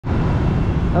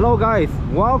Hello guys,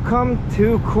 welcome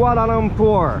to Kuala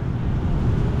Lumpur.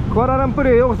 Kuala Lumpur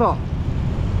へようこそ.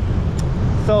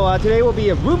 So today will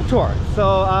be a room tour.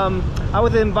 So I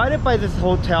was invited by this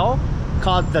hotel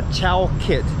called the Chow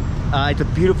Kit. It's a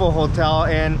beautiful hotel,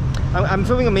 and I'm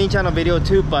filming a main channel video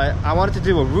too, but I wanted to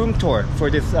do a room tour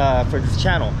for this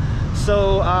channel.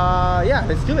 So yeah,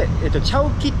 let's do it. Chow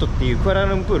Kit っていうクアラ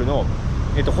ルンプールの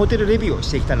ホテルレビューをし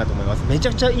ていきたいなと思います。めちゃ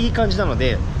くちゃいい感じなの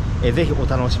で、ぜひお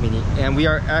楽しみに。And we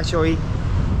are actually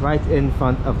right in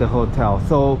front of the hotel.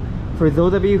 So for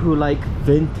those of you who like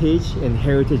vintage and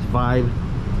heritage vibe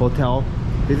hotel,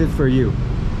 this is for you.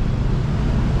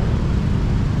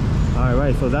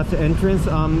 Alright, so that's the entrance.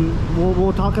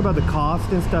 We'll talk about the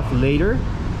cost and stuff later.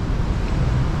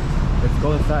 Let's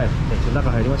go inside. 中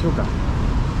入りましょうか。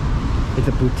It's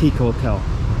a boutique hotel.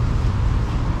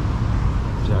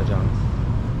 じゃじゃん。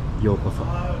ようこそ。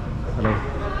Hello.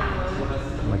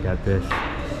 Look at this.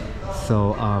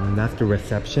 So that's the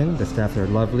reception. The staff are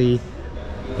lovely,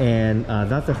 and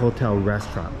that's the hotel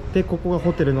restaurant. で、ここが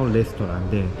ホテルのレストラン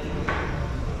で。Okay,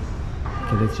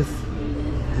 let's just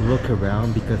look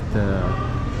around because the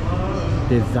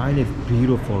design is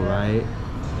beautiful, right?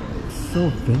 It's so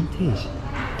vintage.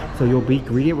 So you'll be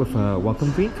greeted with a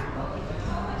welcome drink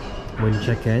when you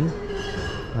check in.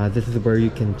 This is where you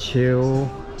can chill.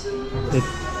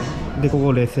 で、こ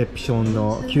こレセプション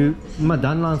の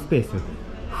団らんスペース。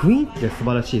雰囲気が素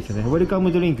晴らしいですね。ウェルカ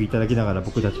ムドリンクいただきながら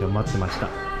僕たちは待ってました。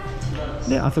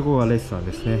で、あそこがレストラン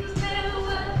ですね。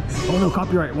Oh no,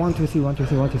 copyright. 1, 2, 3, 1, 2,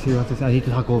 3, 1, 2, 3, 1, 2, 3. I need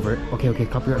to talk over it. Okay,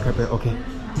 copyright, okay.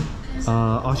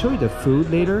 I'll show you the food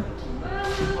later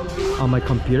on my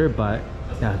computer, but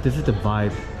yeah, this is the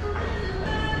vibe.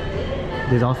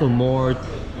 There's also more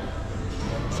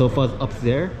sofas up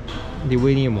there. で、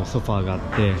上にもソファーがあっ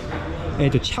て、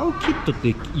チャウキットって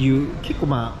いう結構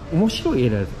面白いエ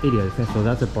リアですね。So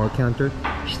that's a bar counter.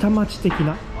 下町的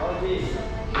な。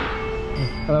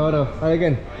Hello. Hi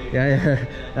again. Yeah.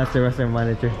 That's the restaurant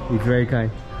manager. He's very kind.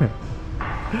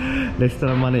 レスト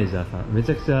ランマネージャーさん。め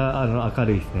ちゃくちゃ明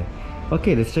るいですね。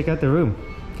Okay, let's check out the room.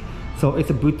 So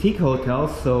it's a boutique hotel.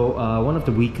 So one of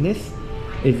the weakness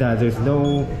is that there's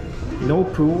no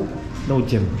pool, no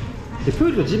gym. で、プ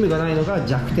ールとジムがないのが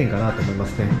弱点かなと思いま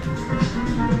すね。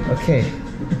Okay,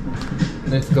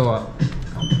 let's go up.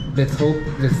 Let's hope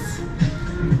this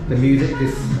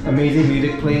amazing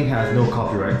music playing has no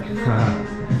copyright.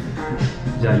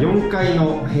 じゃあ4階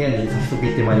の部屋に早速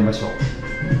行ってまいりましょ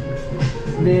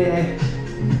う。で、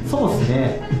そうです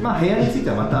ね。部屋につい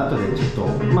てはまた後でちょっと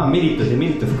メリットデメ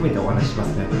リット含めてお話ししま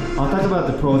すね。I'll talk about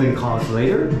the pros and cons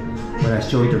later when I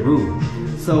show you the room.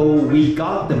 So we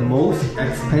got the most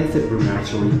expensive room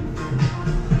actually.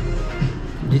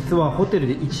 実はホテル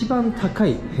で一番高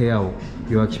い部屋を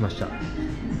予約しました。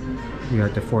We're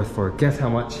at the fourth floor. Guess how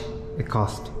much it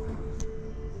cost?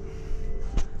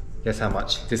 Guess how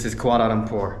much? This is Kuala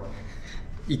Lumpur.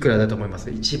 いくらだと思いま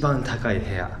す？一番高い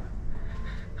部屋。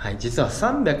はい、実は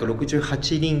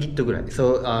368リンギットぐらい。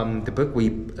So the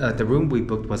room we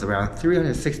booked was around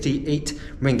 368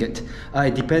 ringgit.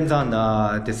 It depends on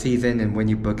the season and when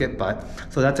you book it, but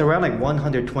so that's around like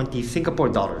 120 Singapore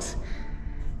dollars.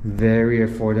 Very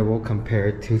affordable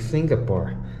compared to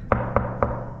Singapore.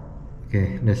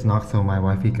 Okay, let's knock so my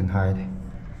wifey can hide.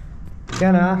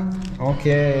 Yana,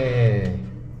 okay.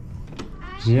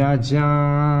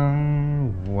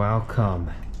 Jiajang, welcome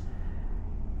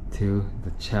to the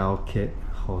Chow Kit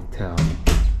Hotel.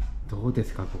 どうで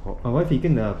すかここ? Wifey, you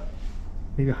can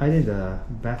maybe hide in the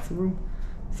bathroom?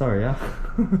 Sorry, yeah.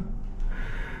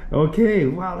 Okay,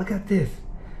 wow, look at this.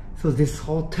 So this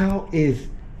hotel is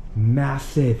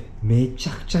massive. めち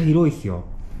ゃくちゃ広いですよ。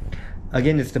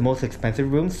Again, it's the most expensive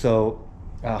room. So,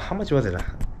 how much was it?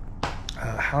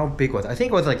 How big was it? I think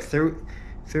it was like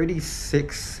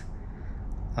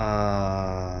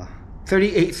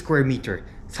 38 square meter.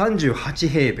 38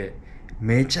平米。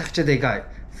めちゃくちゃでかい。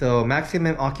So,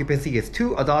 maximum occupancy is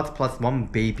 2 adults plus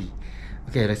 1 baby.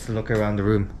 Okay, let's look around the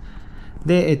room.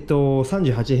 で、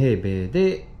38平米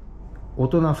で、大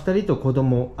人2人と子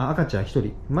供、赤ちゃん1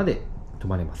人まで泊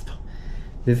まれますと。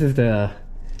This is the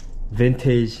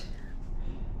vintage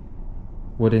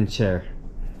wooden chair.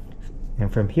 And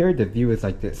from here, the view is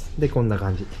like this. で、こんな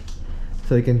感じ。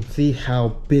So you can see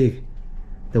how big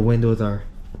the windows are.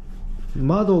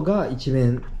 窓が大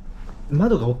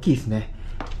きいですね。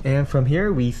And from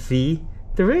here, we see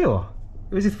the rail,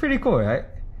 which is pretty cool, right?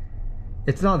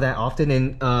 It's not that often,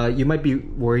 and you might be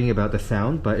worrying about the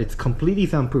sound, but it's completely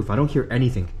soundproof. I don't hear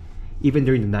anything, even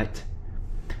during the night.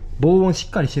 防音しっ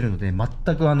かりしてるので、全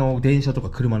く電車とか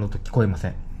車の音聞こえませ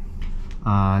ん。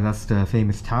That's the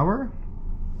famous tower.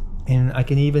 And I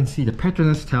can even see the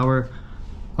Petronas Tower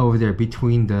over there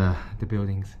between the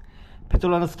buildings.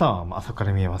 Petronas Town あそこか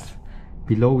ら見えます。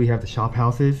Below we have the shop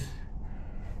houses.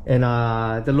 And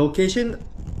the location,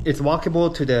 it's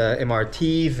walkable to the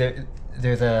MRTs.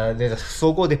 There's a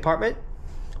Sogo department,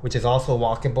 which is also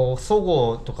walkable.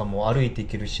 Sogo とかも歩いて行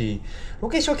けるし、ロ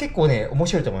ケーションは結構ね、面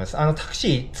白いと思います。タク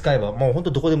シー使えばもう本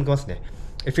当どこでも行けますね。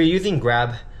If you're using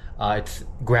Grab, it's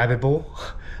grabbable.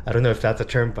 I don't know if that's a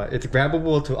term, but it's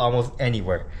grabbable to almost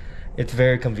anywhere. It's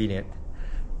very convenient.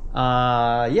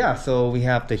 Yeah, so we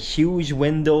have the huge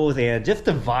windows and just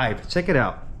the vibe. Check it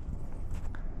out.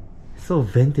 So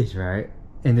vintage, right?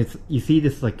 And it's, you see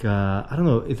this like, I don't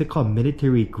know, is it called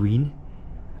military green?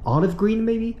 Olive green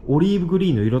maybe? オリーブグリ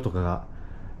ーンの色とかが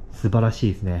素晴らし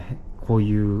いですね。こう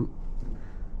いう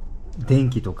電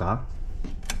気とか。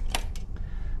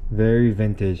Very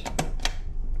vintage.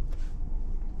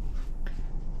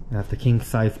 We have the king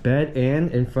size bed,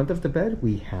 and in front of the bed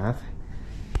we have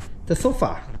the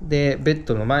sofa. で、ベッ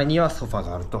ドの前にはソファ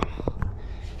があると。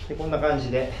で、こんな感じ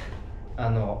で、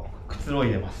くつろい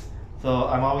でます。So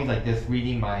I'm always like this,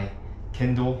 reading my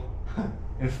Kindle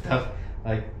and stuff,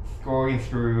 like scrolling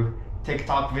through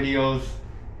TikTok videos.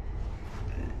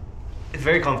 It's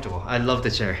very comfortable. I love the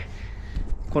chair.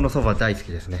 このソファ大好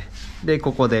きですね。で、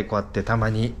ここでこうやってた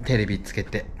まにテレビつけ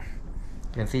て。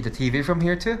You can see the TV from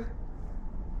here too.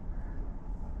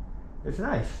 It's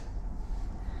nice.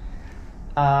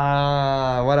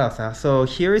 What else? So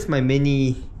here is my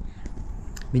mini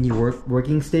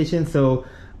working station. So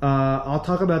I'll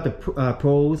talk about the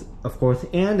pros, of course,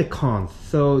 and the cons.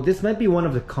 So this might be one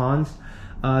of the cons.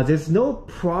 There's no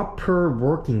proper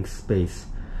working space.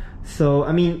 So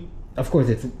I mean, of course,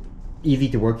 it's easy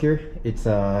to work here. It's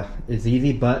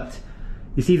easy, but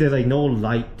you see, there's like no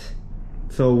light.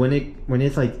 So when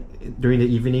it's like during the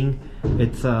evening,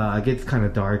 it gets kind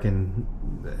of dark, and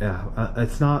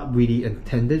it's not really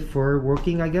intended for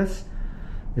working, I guess.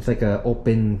 It's like an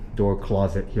open door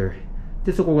closet here.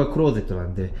 で、そこがクローゼットな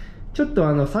んで、ちょっ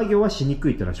と作業はしに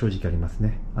くいっていうのは正直あります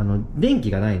ね。電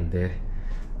気がないんで、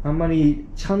あんまり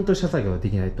ちゃんとした作業はで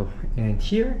きないと。And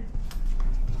here,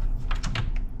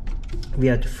 we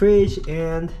have the fridge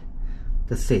and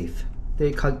the safe.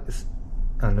 で、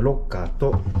ロッカー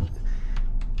と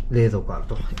冷蔵庫ある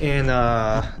と。And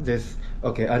this,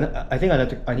 okay, I think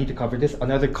I need to cover this.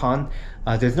 Another con,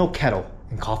 there's no kettle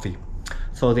in coffee.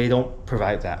 So they don't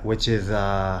provide that, which is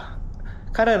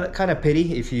kind of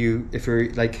pity if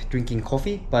you're like drinking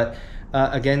coffee. But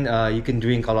again, you can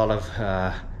drink a lot of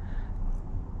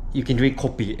you can drink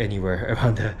coffee anywhere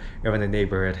around the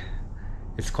neighborhood.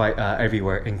 It's quite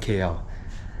everywhere in KL.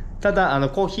 ただ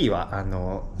コーヒーは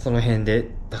その辺で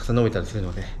たくさん飲めたりする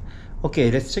ので。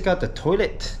Okay, let's check out the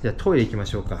toilet. じゃあトイレ行きま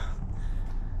しょうか。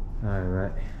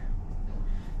Alright.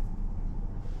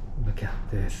 Look at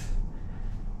this.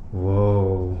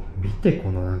 Whoa. 見て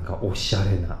このなんかおしゃ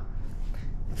れな。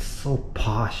It's so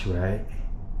posh, right?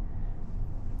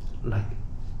 Like,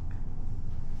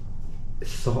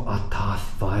 it's so atas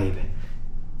vibe.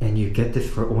 And you get this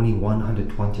for only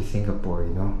 120 Singapore,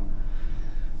 you know?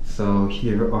 So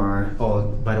here are, oh,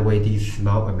 by the way, these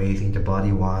smell amazing. The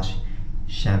body wash,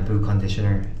 shampoo,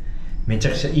 conditioner. めち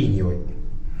ゃくちゃいい匂い。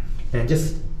And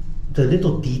just the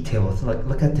little details, like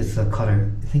look at this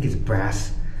color. I think it's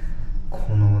brass.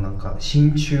 このなんか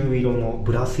真鍮色の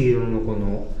ブラス色のこ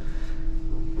の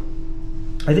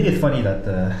I think it's funny that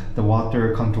the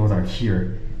water contours are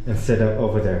here instead of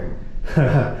over there.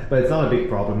 But it's not a big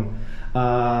problem.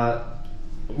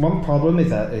 One problem is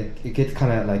that it gets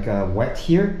kind of like wet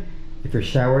here if you're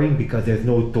showering because there's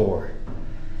no door.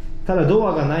 ただド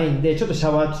アがないんでちょっとシャ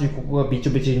ワー中ここがビチ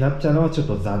ョビチになっちゃうのはちょっ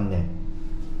と残念。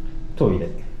トイレ。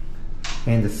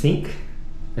And the sink,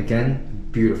 again,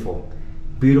 beautiful.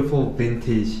 Beautiful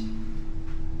vintage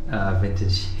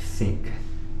sink.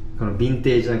 このヴィン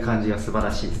テージな感じが素晴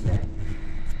らしいですね。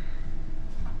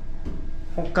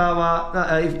他は、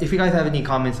if you guys have any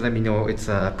comments, let me know. It's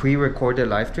a pre-recorded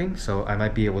live stream, so I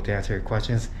might be able to answer your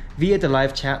questions via the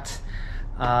live chat.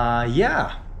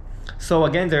 Yeah. So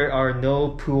again, there are no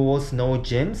pools, no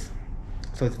gyms,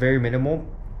 so it's very minimal.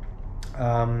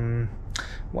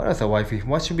 What else, wifey?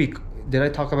 What should we? Did I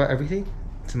talk about everything?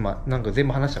 なんか全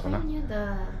部話したかな? Near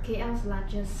the KL's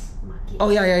largest market.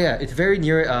 Oh yeah. It's very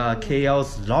near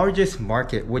KL's largest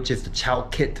market, which is the Chow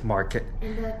Kit market.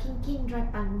 And the King dry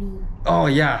pan mee. Oh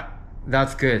yeah,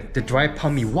 that's good. The dry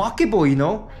pan mee, walkable, you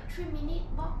know. Like 3-minute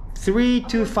walk. 3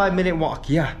 to 5 minute walk.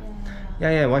 Yeah.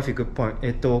 Yeah, wifey, good point.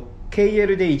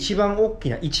 KL で一番大き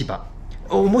な市場。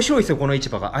面白いですよこの市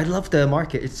場が。I love the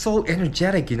market. It's so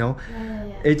energetic, you know.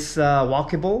 Yeah. It's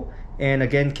walkable, and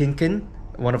again, Kinkin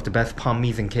one of the best パン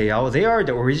ミー in KL. They are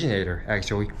the originator,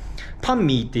 actually. パン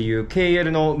ミーっていう KL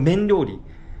の麺料理、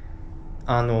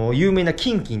有名な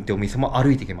キンキンってお店も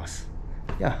歩いてきます。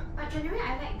Yeah. But generally,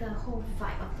 I like the whole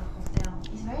vibe of the hotel.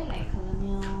 It's very like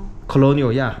colonial.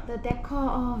 Colonial, yeah. The decor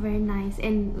all very nice,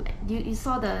 and you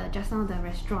saw the just now the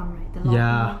restaurant, right? The lobby.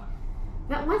 Yeah.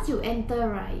 But once you enter,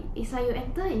 right, it's like you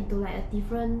enter into like a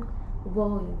different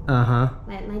world.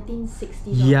 Like 1960s.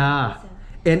 Yeah.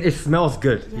 And it smells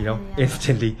good, you know, yeah.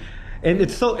 instantly. And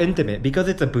it's so intimate because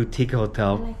it's a boutique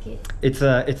hotel. I like it. It's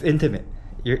intimate.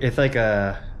 It's like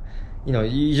a, you know,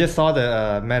 you just saw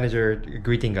the manager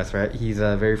greeting us, right? He's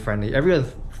very friendly.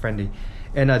 Everyone's friendly.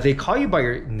 And they call you by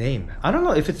your name. I don't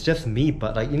know if it's just me,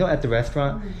 but like, you know, at the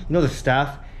restaurant, you know, the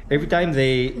staff, every time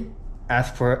they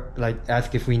ask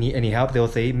if we need any help, they'll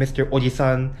say, Mr.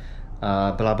 Ojisan,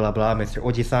 blah, blah, blah, Mr.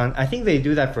 Ojisan. I think they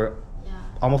do that for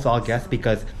almost all guests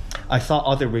because I saw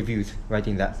other reviews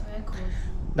writing that.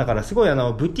 だからすごい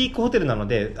ブティークホテルなの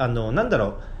で、なんだ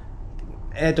ろ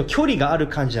う、距離がある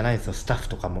感じじゃないんですよ、スタッフ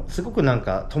とかも。すごくなん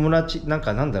か友達、な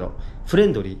んだろう、フレ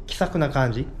ンドリー、気さくな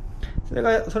感じ。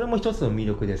それも一つの魅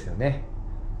力ですよね。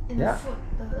And Yeah.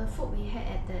 the food we had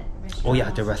at the restaurant. Oh yeah,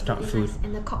 the was restaurant really food. nice.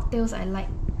 And the cocktails I like.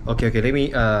 Okay,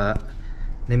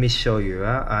 let me show you.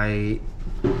 I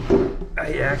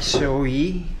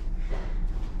actually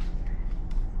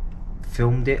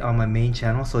filmed it on my main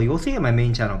channel, so you'll see it on my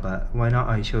main channel, but why not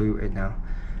I show you it now.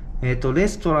 レ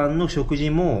ストランの食事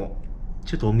も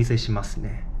ちょっとお見せします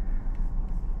ね。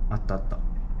あったあった。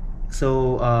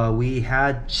So we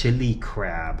had chili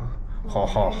crab. Ha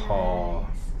ha ha.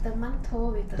 The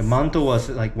mantou with The mantou was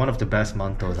like one of the best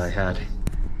mantos I had.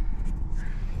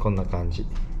 こんな感じ。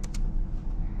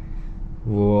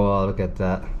Whoa, look at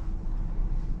that.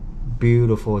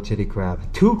 Beautiful chili crab.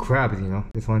 2 crabs, you know,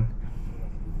 this one.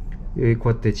 こ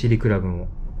うやってチリクラブも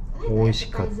美味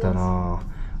しかったな。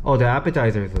Oh, the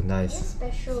appetizers are nice.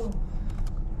 Special.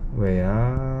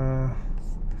 Where?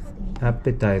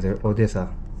 Appetizer. Oh, this.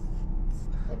 Appetizer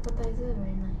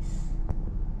very nice.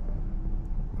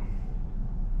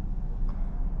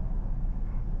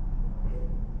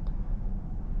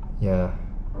 Yeah.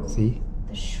 See?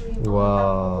 The shrimp.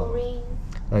 Wow.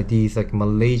 Like these like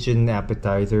Malaysian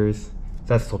appetizers.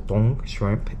 That's sotong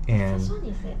shrimp and This one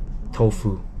is it?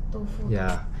 tofu. Tofu.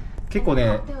 Yeah. 結構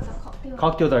ね、 Cocktails.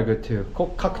 cocktails are good too.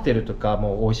 カクテルとか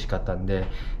も美味しかったんで、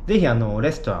ぜひ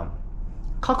レストラン、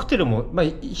カクテルも、まあ、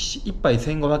1杯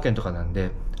1500円とかなん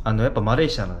で、やっぱマレー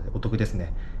シアなのでお得です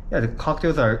ね。Yeah, the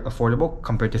cocktails are affordable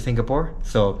compared to Singapore,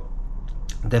 so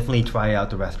definitely try out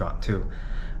the restaurant too.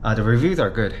 The reviews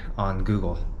are good on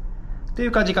Google. ってい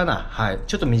う感じかな。はい。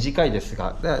ちょっと短いです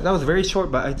が、that was very short,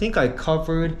 but I think I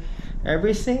covered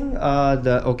everything.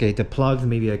 The plugs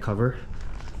maybe I cover.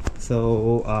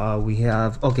 So we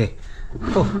have okay.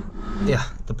 Oh yeah,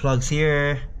 the plugs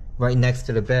here, right next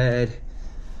to the bed.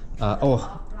 I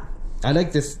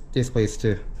like this place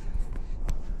too.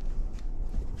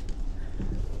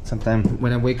 Sometimes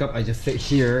when I wake up, I just sit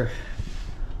here,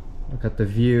 look at the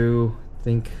view,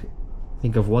 think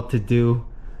of what to do.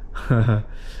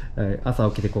 朝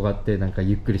起きてこうやってなんか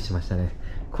ゆっくりしましたね。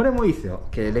これもいいですよ。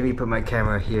Okay, let me put my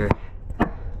camera here.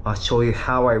 I'll show you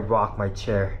how I rock my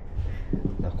chair.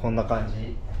 こんな感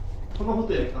じ。このホ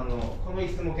テル、この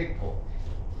椅子も結構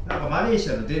なんかマレーシ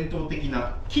アの伝統的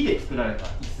な木で作られた椅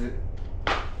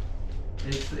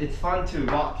子。It's fun to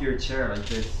rock your chair like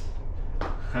this.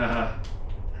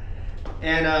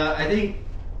 And I think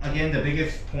again the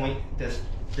biggest point, the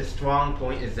strong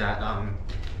point is that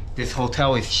this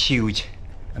hotel is huge.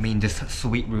 I mean this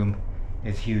suite room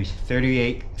is huge.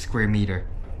 38 square meter.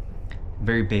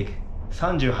 Very big.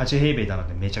 38平米なの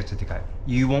でめちゃくちゃでかい。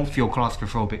You won't feel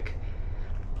claustrophobic.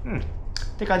 っ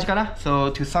て感じかな。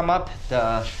So to sum up,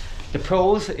 the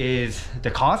pros is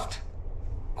the cost,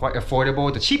 quite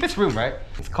affordable. The cheapest room, right?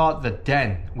 It's called the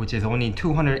Den, which is only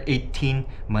 218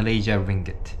 Malaysia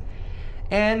ringgit.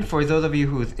 And for those of you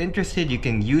who's interested, you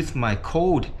can use my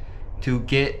code to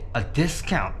get a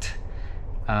discount.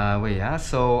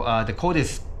 So the code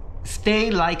is stay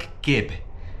like ghib.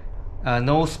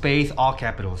 No space, all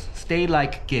capitals. Stay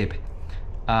like ghib.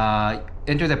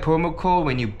 Enter the promo code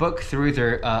when you book through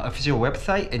their official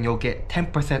website and you'll get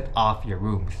 10% off your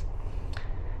rooms.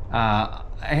 I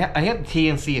have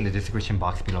TNC in the description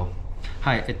box below.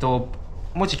 はい、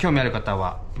もし興味ある方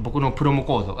は僕のプロモ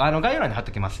コード、概要欄に貼って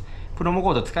おきます。プロモ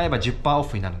コード使えば 10% オ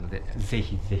フになるので、ぜ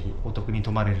ひぜひお得に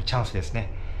泊まれるチャンスです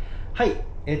ね。はい、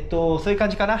そういう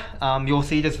感じかな。You'll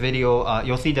see this video,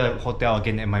 you'll see the hotel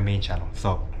again in my main channel.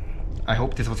 So I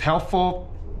hope this was helpful.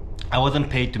 I wasn't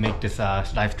paid to make this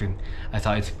live stream. I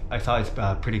thought it's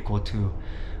pretty cool to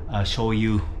show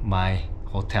you my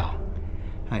hotel.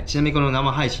 はい、ちなみにこの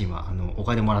生配信はお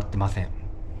金もらってません。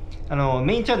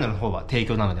メインチャンネルの方は提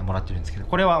供なのでもらってるんですけど、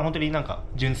これは本当になんか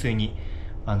純粋に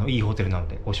いいホテルなの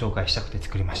でご紹介したくて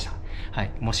作りました。は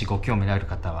い、もしご興味のある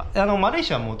方は、マレー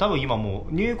シアはもう多分今も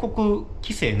う入国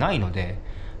規制ないので、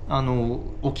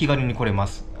お気軽に来れま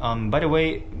す。By the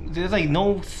way, there's like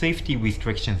no safety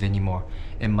restrictions anymore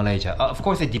in Malaysia. Of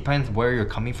course, it depends where you're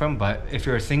coming from, but if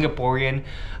you're a Singaporean,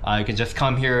 you can just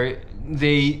come here.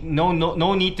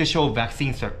 No need to show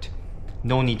vaccine cert.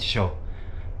 No need to show.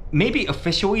 Maybe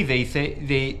officially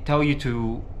they tell you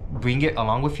to bring it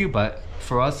along with you, but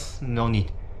for us, no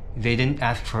need. They didn't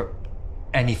ask for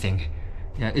anything.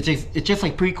 Yeah, it's just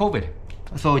like pre-COVID,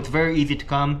 so it's very easy to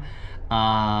come.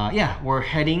 Yeah, we're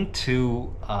heading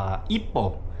to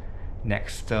Ipoh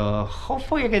next.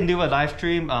 Hopefully I can do a live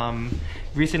stream.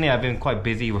 Recently I've been quite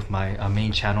busy with my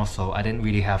main channel, so I didn't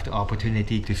really have the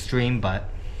opportunity to stream, but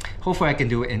hopefully I can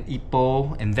do it in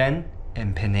Ipoh and then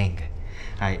in Penang.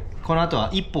 はい、この後は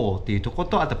イポーっていうところ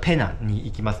と、あとペナンに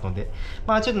行きますので、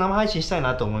まあちょっと生配信したい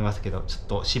なと思いますけど、ちょっ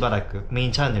としばらくメイ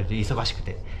ンチャンネルで忙しく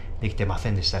てできてませ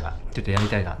んでしたが、ちょっとやり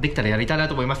たいな、できたらやりたいな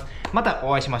と思います。また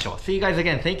お会いしましょう。See you guys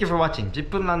again. Thank you for watching. 10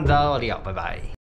分なんだ。ありがとう。バイバイ。